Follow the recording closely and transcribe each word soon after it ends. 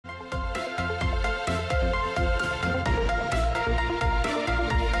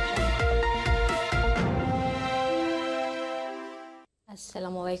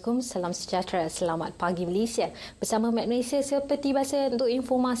Assalamualaikum, salam sejahtera, selamat pagi Malaysia. Bersama Map Malaysia seperti biasa untuk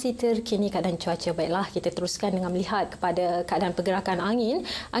informasi terkini keadaan cuaca. Baiklah, kita teruskan dengan melihat kepada keadaan pergerakan angin.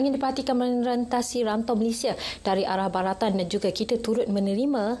 Angin diperhatikan merentasi rantau Malaysia dari arah baratan dan juga kita turut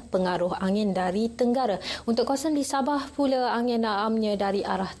menerima pengaruh angin dari tenggara. Untuk kawasan di Sabah pula angin amnya dari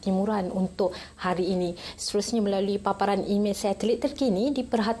arah timuran untuk hari ini. Seterusnya melalui paparan imej satelit terkini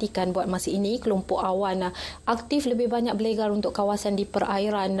diperhatikan buat masa ini kelompok awan aktif lebih banyak berlegar untuk kawasan di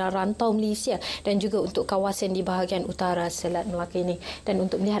perairan rantau Malaysia dan juga untuk kawasan di bahagian utara Selat Melaka ini. Dan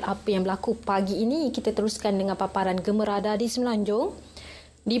untuk melihat apa yang berlaku pagi ini, kita teruskan dengan paparan gemerada di Semenanjung.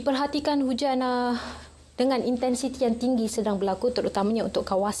 Diperhatikan hujan dengan intensiti yang tinggi sedang berlaku terutamanya untuk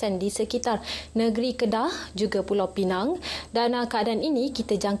kawasan di sekitar negeri Kedah juga Pulau Pinang, dan keadaan ini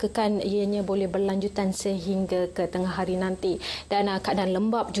kita jangkakan ianya boleh berlanjutan sehingga ke tengah hari nanti, dan keadaan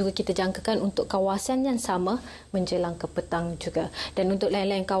lembap juga kita jangkakan untuk kawasan yang sama menjelang ke petang juga. Dan untuk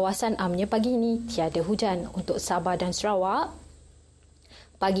lain-lain kawasan amnya pagi ini tiada hujan. Untuk Sabah dan Sarawak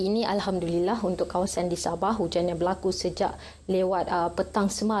pagi ini alhamdulillah untuk kawasan di Sabah hujan yang berlaku sejak lewat petang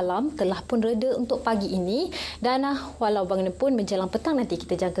semalam telah pun reda untuk pagi ini, dan walau bagaimanapun menjelang petang nanti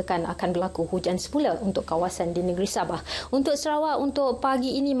kita jangkakan akan berlaku hujan semula untuk kawasan di negeri Sabah. Untuk Sarawak untuk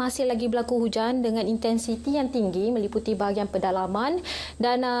pagi ini masih lagi berlaku hujan dengan intensiti yang tinggi meliputi bahagian pedalaman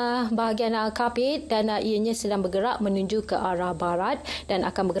dan bahagian Kapit, dan ianya sedang bergerak menuju ke arah barat dan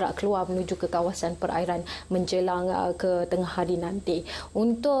akan bergerak keluar menuju ke kawasan perairan menjelang ke tengah hari nanti.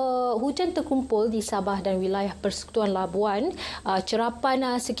 Untuk hujan terkumpul di Sabah dan wilayah Persekutuan Labuan,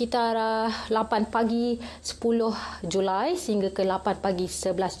 cerapan sekitar 8 pagi 10 Julai sehingga ke 8 pagi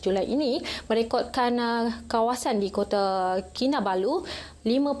 11 Julai ini merekodkan kawasan di Kota Kinabalu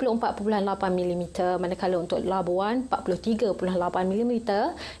 54.8 mm, manakala untuk Labuan 43.8 mm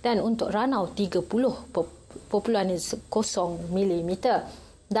dan untuk Ranau 30.0 mm.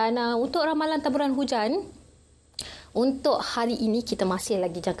 Dan untuk ramalan taburan hujan untuk hari ini kita masih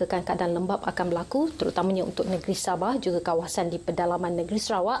lagi jangkakan keadaan lembap akan berlaku terutamanya untuk negeri Sabah, juga kawasan di pedalaman negeri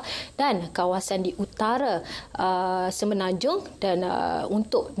Sarawak dan kawasan di utara Semenanjung, dan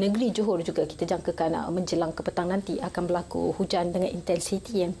untuk negeri Johor juga kita jangkakan menjelang ke petang nanti akan berlaku hujan dengan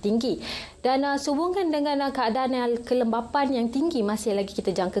intensiti yang tinggi. Dan sehubungan dengan keadaan kelembapan yang tinggi masih lagi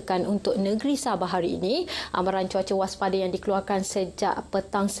kita jangkakan untuk negeri Sabah hari ini, amaran cuaca waspada yang dikeluarkan sejak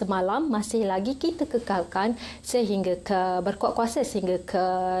petang semalam masih lagi kita kekalkan sehingga berkuat kuasa sehingga ke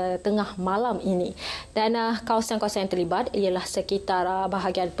tengah malam ini. Dan kawasan-kawasan yang terlibat ialah sekitar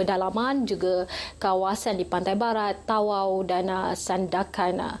bahagian pedalaman, juga kawasan di pantai barat, Tawau dan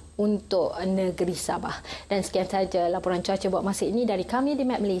Sandakan untuk negeri Sabah. Dan sekian sahaja laporan cuaca buat masa ini dari kami di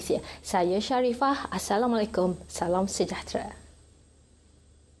Map Malaysia. Saya Sharifah. Assalamualaikum. Salam sejahtera.